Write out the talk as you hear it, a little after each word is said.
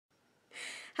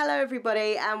Hello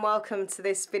everybody and welcome to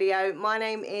this video. My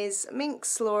name is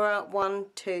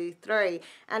Minxlaura123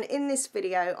 and in this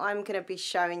video I'm going to be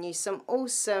showing you some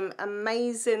awesome,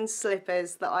 amazing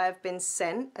slippers that I have been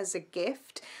sent as a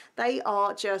gift. They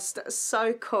are just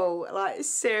so cool, like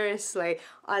seriously,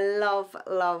 I love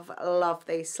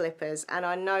these slippers and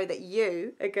I know that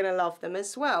you are going to love them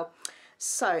as well.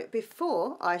 So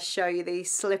before I show you these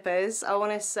slippers, I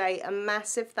want to say a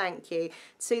massive thank you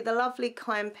to the lovely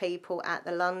kind people at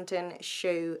the London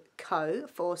Shoe Co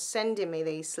for sending me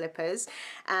these slippers,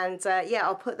 and yeah,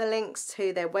 I'll put the links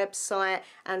to their website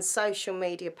and social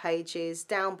media pages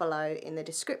down below in the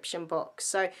description box,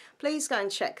 so please go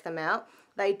and check them out.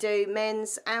 They do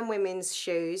men's and women's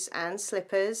shoes and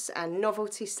slippers and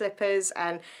novelty slippers,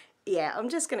 and yeah, I'm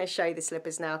just going to show you the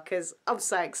slippers now because I'm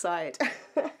so excited.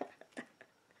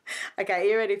 Okay, are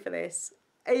you ready for this?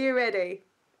 Are you ready?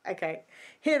 Okay,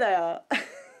 here they are.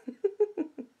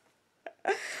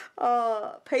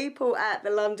 Oh, people at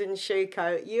the London Shoe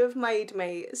Co, you have made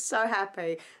me so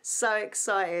happy, so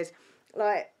excited.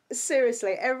 Like,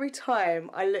 seriously, every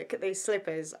time I look at these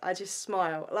slippers, I just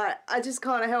smile. Like, I just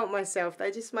can't help myself.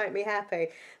 They just make me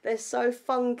happy. They're so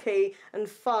funky and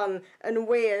fun and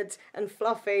weird and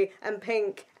fluffy and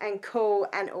pink and cool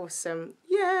and awesome.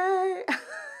 Yay!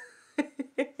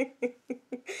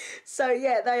 So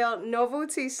yeah, they are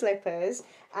novelty slippers,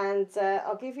 and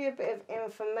I'll give you a bit of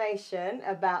information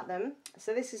about them.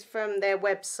 So this is from their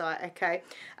website, okay.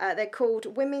 They're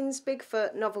called Women's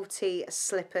Bigfoot Novelty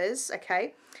Slippers,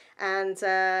 okay, and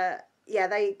yeah,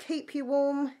 they keep you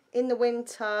warm in the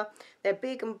winter. They're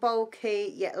big and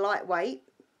bulky yet lightweight.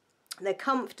 They're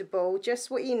comfortable, just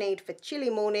what you need for chilly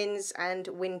mornings and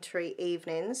wintry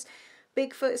evenings.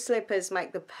 Bigfoot slippers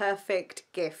make the perfect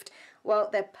gift. Well,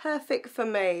 they're perfect for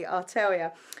me, I'll tell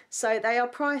you. So they are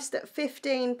priced at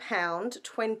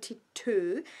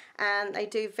 £15.22 and they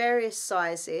do various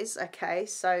sizes, okay,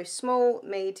 so small,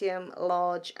 medium,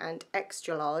 large and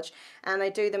extra large, and they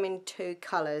do them in 2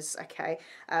 colours, okay,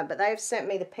 but they've sent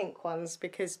me the pink ones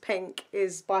because pink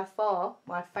is by far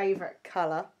my favourite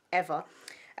colour ever.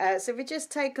 So if we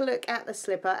just take a look at the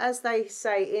slipper, as they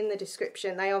say in the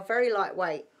description, they are very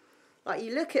lightweight. Like,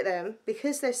 you look at them,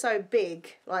 because they're so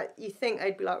big, like, you think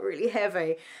they'd be like really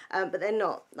heavy, but they're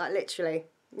not. Like, literally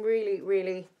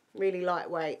really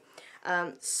lightweight.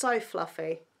 So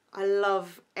fluffy. I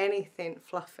love anything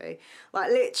fluffy. Like,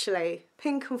 literally,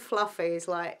 pink and fluffy is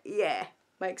like, yeah,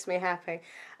 makes me happy.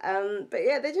 But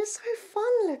yeah, they're just so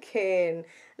fun looking.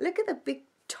 Look at the big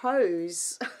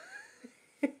toes.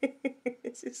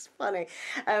 It's just funny.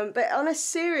 But on a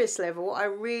serious level, what I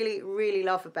really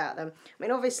love about them, I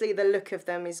mean, obviously the look of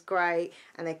them is great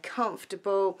and they're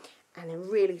comfortable and they're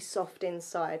really soft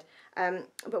inside,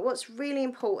 but what's really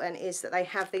important is that they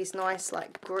have these nice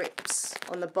like grips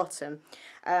on the bottom,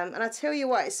 and I tell you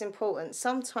why it's important.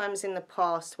 Sometimes in the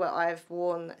past where I've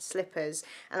worn slippers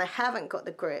and I haven't got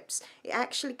the grips, it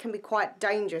actually can be quite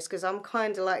dangerous because I'm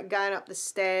kind of like going up the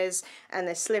stairs and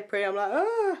they're slippery. I'm like,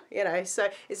 oh, you know, so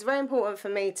it's very important for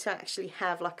me to actually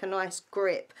have like a nice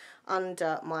grip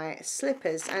under my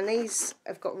slippers, and these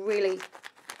have got really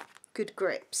good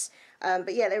grips.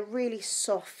 But yeah, they're really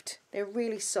soft. They're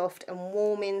really soft and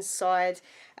warm inside.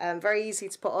 Very easy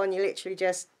to put on. You literally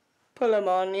just pull them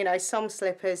on. You know, some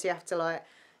slippers you have to like,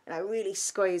 you know, really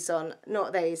squeeze on.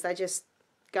 Not these. They just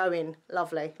go in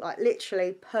lovely. Like,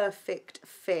 literally perfect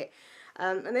fit.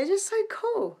 And they're just so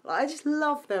cool. Like, I just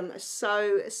love them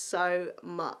so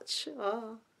much.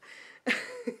 Oh.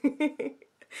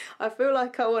 I feel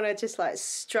like I want to just like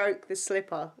stroke the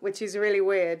slipper, which is really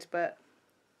weird, but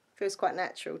feels quite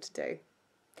natural to do.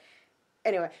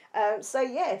 Anyway, so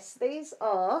yes, these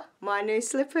are my new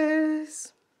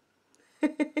slippers.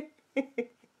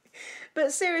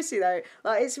 But seriously though,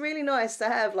 like, it's really nice to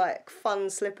have like fun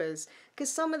slippers,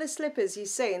 because some of the slippers you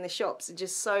see in the shops are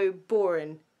just so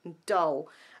boring and dull.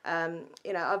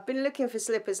 You know, I've been looking for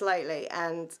slippers lately,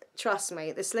 and trust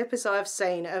me, the slippers I've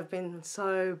seen have been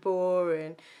so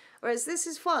boring, whereas this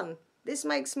is fun. This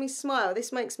makes me smile,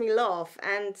 this makes me laugh,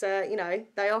 and you know,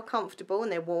 they are comfortable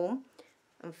and they're warm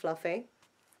and fluffy,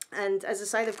 and as I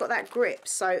say, they've got that grip,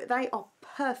 so they are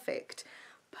perfect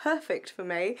for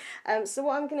me. So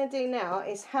what I'm going to do now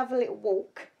is have a little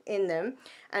walk in them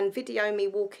and video me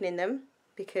walking in them,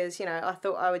 because, you know, I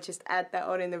thought I would just add that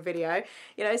on in the video,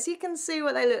 you know, so you can see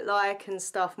what they look like and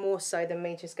stuff, more so than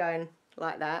me just going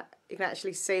like that. You can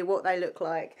actually see what they look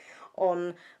like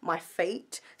on my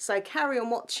feet. So carry on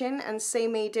watching and see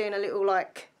me doing a little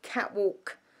like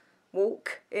catwalk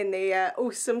walk in the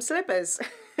awesome slippers.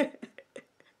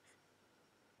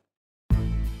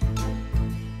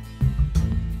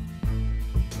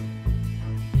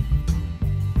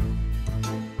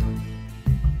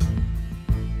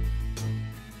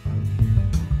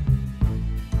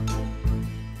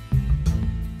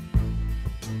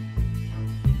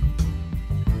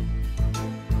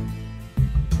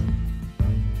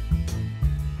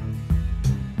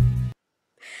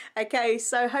 Okay,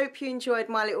 so hope you enjoyed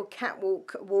my little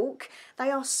catwalk walk.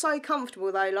 They are so comfortable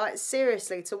though, like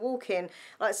seriously, to walk in.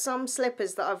 Like some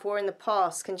slippers that I've worn in the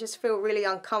past can just feel really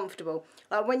uncomfortable.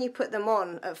 Like when you put them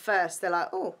on at first, they're like,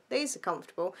 oh, these are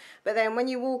comfortable. But then when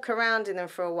you walk around in them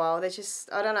for a while, they're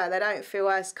just, I don't know, they don't feel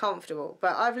as comfortable.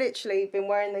 But I've literally been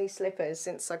wearing these slippers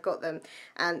since I got them,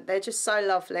 and they're just so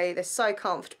lovely. They're so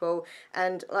comfortable.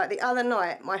 And like the other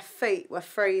night, my feet were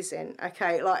freezing,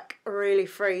 okay, like really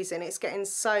freezing. It's getting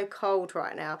so cold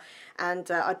right now, and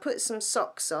I put some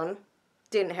socks on.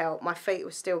 Didn't help, my feet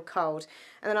were still cold,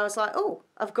 and then I was like, oh,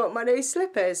 I've got my new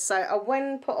slippers. So I went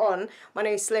and put on my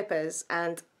new slippers,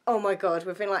 and oh my god,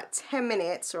 within like 10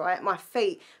 minutes, right, my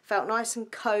feet felt nice and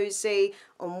cozy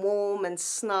and warm and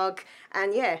snug,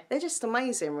 and yeah, they're just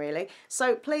amazing really.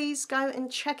 So please go and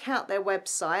check out their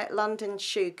website, London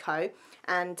Shoe Co,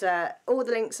 and all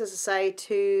the links, as I say,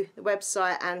 to the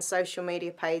website and social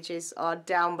media pages are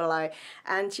down below.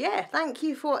 And yeah, thank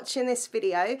you for watching this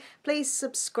video. Please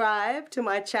subscribe to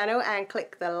my channel and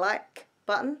click the like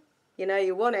button. You know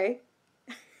you want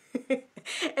to.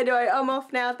 Anyway, I'm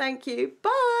off now. Thank you.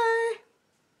 Bye.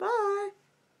 Bye.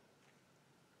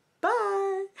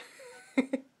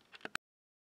 Bye.